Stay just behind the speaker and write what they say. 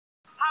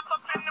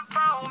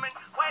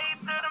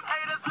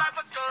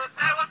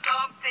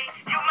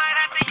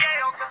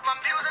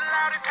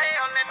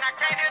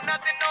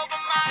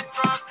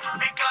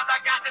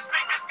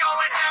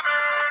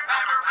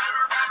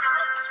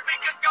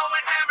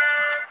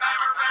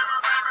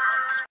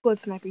Good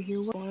Sniper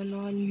here. What's going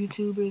on,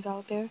 YouTubers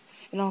out there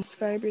and all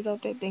subscribers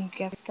out there? Thank you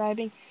guys for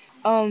subscribing.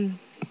 Um,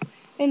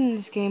 in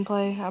this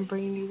gameplay, I'm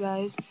bringing you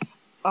guys.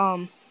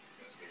 Um,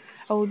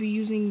 I will be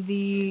using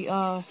the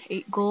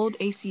 8 gold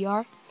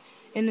ACR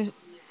in this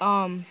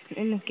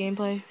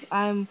gameplay.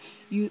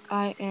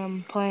 I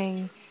am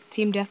playing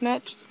Team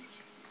Deathmatch,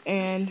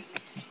 and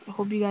I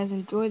hope you guys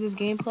enjoy this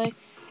gameplay.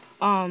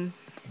 Um,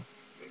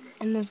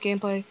 in this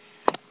gameplay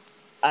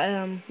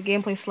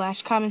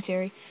slash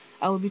commentary,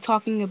 I will be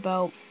talking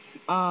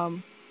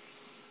um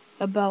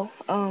about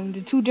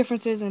the two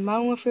differences in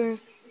Modern Warfare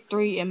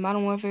 3 and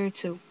Modern Warfare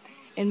 2.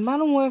 In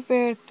Modern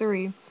Warfare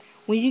 3,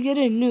 when you get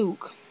a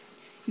nuke,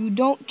 you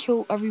don't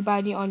kill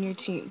everybody on your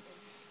team.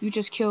 You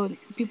just kill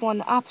people on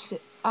the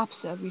opposite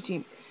of your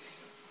team.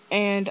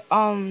 And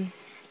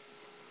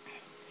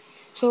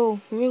so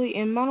really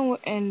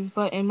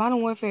but in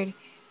Modern Warfare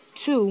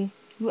 2,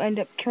 you end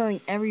up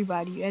killing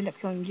everybody. You end up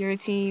killing your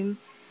team,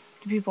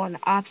 the people on the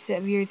opposite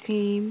of your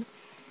team.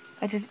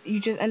 You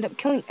just end up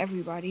killing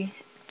everybody.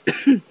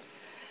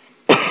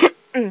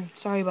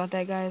 Sorry about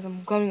that, guys.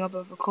 I'm coming up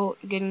of a cold,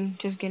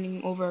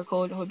 getting over a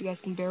cold. I hope you guys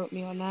can bear with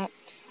me on that.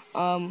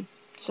 Um,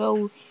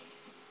 so,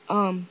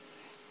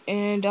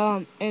 in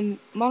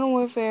Modern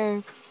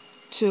Warfare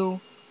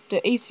 2, the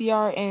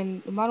ACR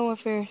and the Modern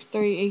Warfare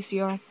 3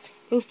 ACR,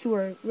 those two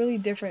are really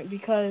different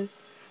because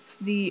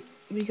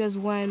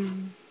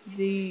when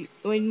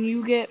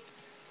you get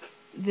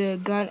the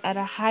gun at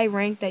a high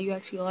rank that you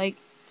actually like,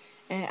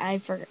 and I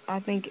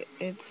think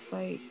it's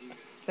like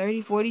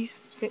 30, 40s,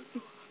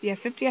 50, yeah,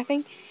 50, I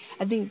think.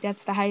 I think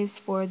that's the highest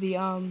for the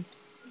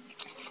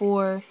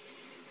for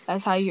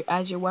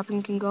as your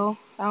weapon can go.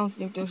 I don't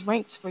think there's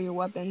ranks for your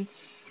weapon,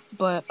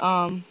 but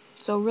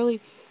so really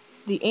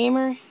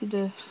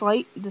the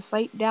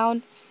sight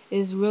down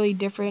is really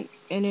different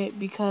in it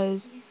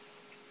because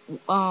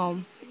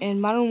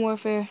in Modern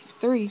Warfare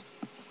 3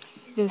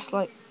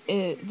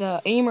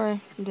 the aimer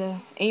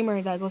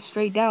that goes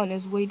straight down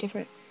is way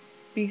different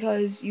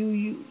because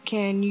you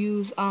can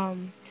use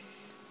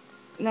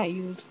not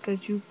use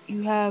because you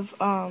have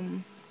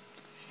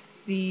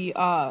the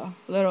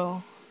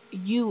little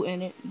U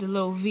in it, the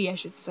little V I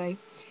should say,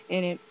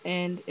 in it,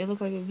 and it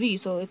looks like a V,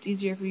 so it's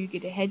easier for you to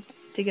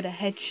get a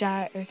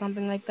headshot or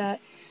something like that.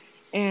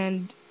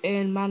 And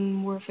in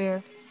Modern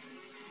Warfare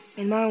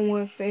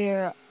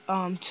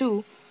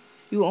 2,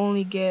 you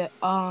only get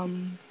a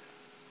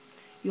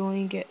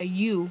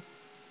U.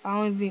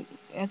 I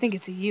think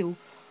it's a U.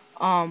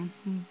 Um,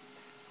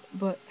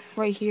 but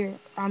right here,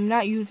 I'm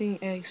not using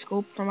a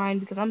scope for mine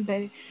because I'm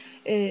better.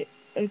 It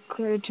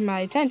occurred to my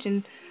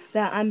attention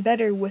that I'm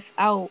better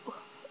without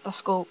a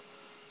scope.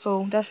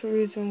 So that's the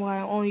reason why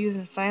I'm only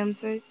using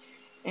silencer.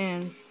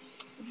 And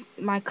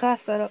my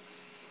class setup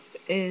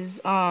is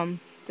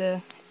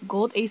the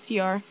gold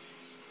ACR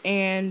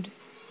and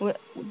with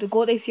the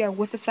gold ACR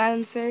with the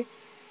silencer,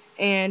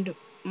 and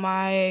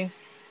my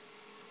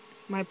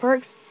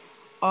perks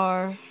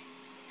are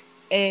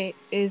a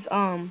is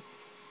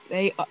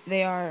they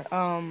are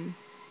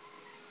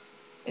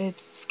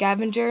it's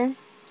scavenger,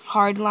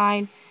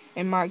 hardline,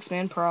 and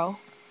marksman pro.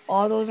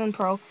 All those in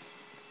pro,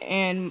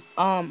 and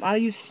I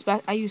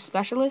use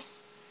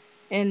specialists,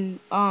 and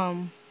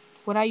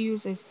what I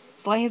use is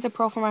sleight hands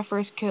pro for my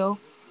first kill,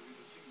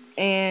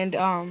 and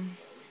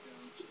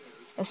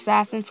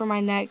assassin for my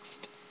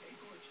next,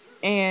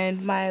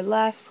 and my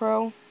last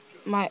pro,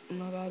 my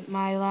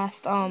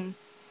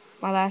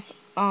last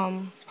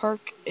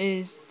perk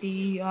is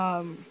the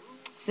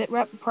sit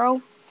rep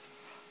pro.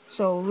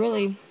 So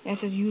really, I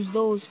just use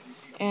those,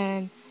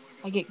 and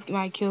I get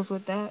my kills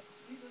with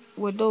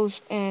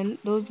those, and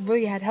those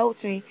really had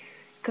helped me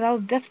because I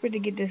was desperate to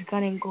get this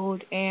gun in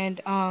gold, and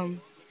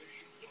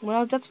when I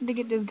was desperate to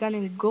get this gun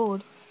in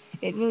gold,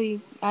 it really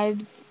I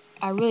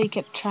really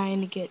kept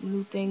trying to get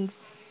new things.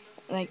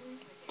 Like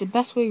the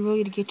best way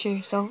really to get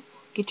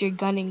your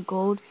gun in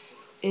gold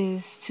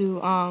is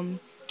to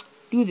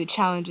do the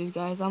challenges,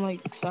 guys. I'm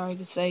like sorry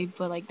to say,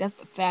 but like that's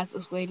the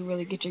fastest way to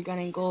really get your gun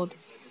in gold,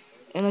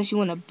 unless you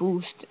want to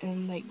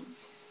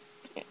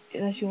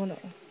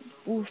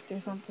boost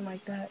or something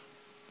like that.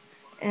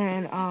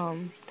 And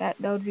that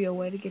would be a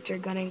way to get your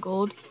gun in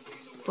gold.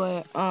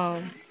 But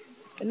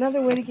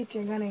another way to get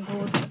your gun in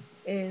gold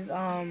is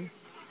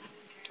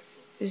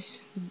is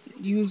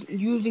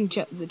using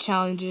the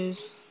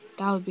challenges.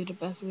 That would be the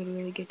best way to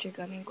really get your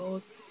gun in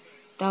gold.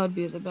 That would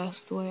be the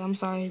best way. I'm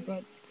sorry,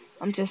 but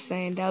I'm just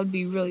saying that would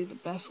be really the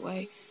best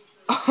way.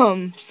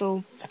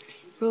 So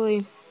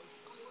really,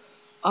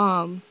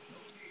 um,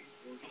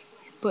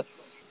 but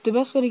the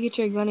best way to get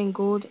your gun in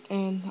gold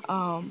and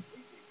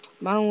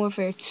Modern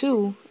Warfare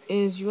 2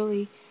 is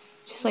really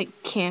just like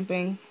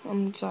camping.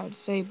 I'm sorry to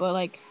say, but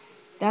like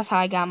that's how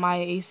I got my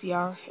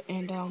ACR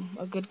and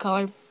a good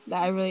color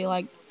that I really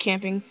like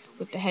camping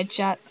with the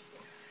headshots.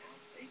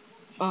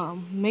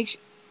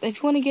 If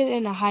you want to get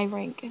in a high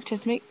rank,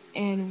 just make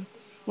and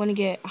want to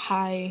get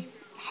high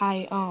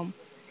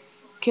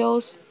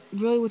kills.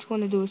 Really, what you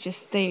want to do is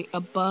just stay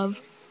above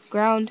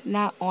ground,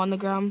 not on the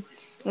ground,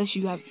 unless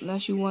you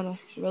want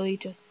to really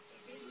just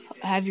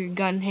have your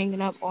gun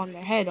hanging up on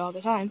their head all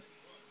the time.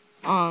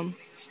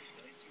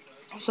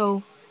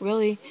 So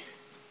really,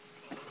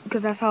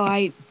 because that's how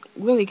I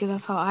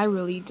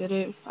really did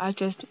it. I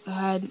just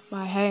had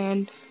my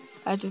hand,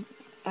 I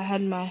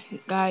had my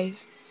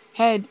guy's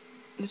head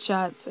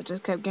shots. I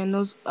just kept getting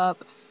those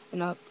up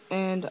and up,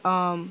 and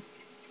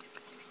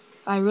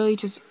I really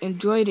just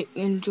enjoyed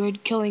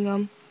killing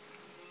them,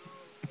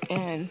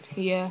 and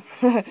yeah,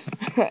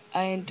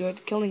 I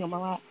enjoyed killing them a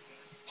lot.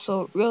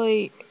 So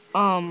really,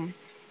 so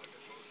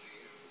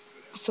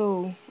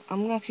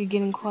I'm actually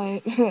getting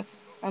quiet.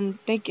 I'm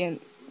thinking,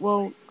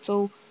 well,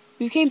 so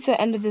we came to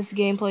the end of this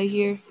gameplay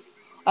here.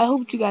 I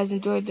hope you guys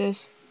enjoyed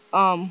this.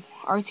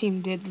 Our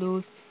team did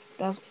lose.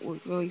 That's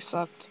what really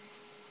sucked.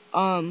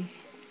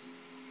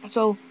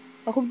 So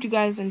I hope you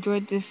guys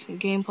enjoyed this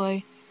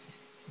gameplay.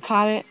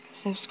 Comment,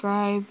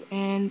 subscribe,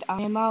 and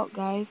I am out,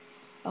 guys.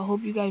 I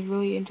hope you guys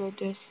really enjoyed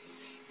this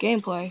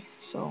gameplay.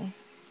 So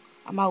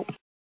I'm out.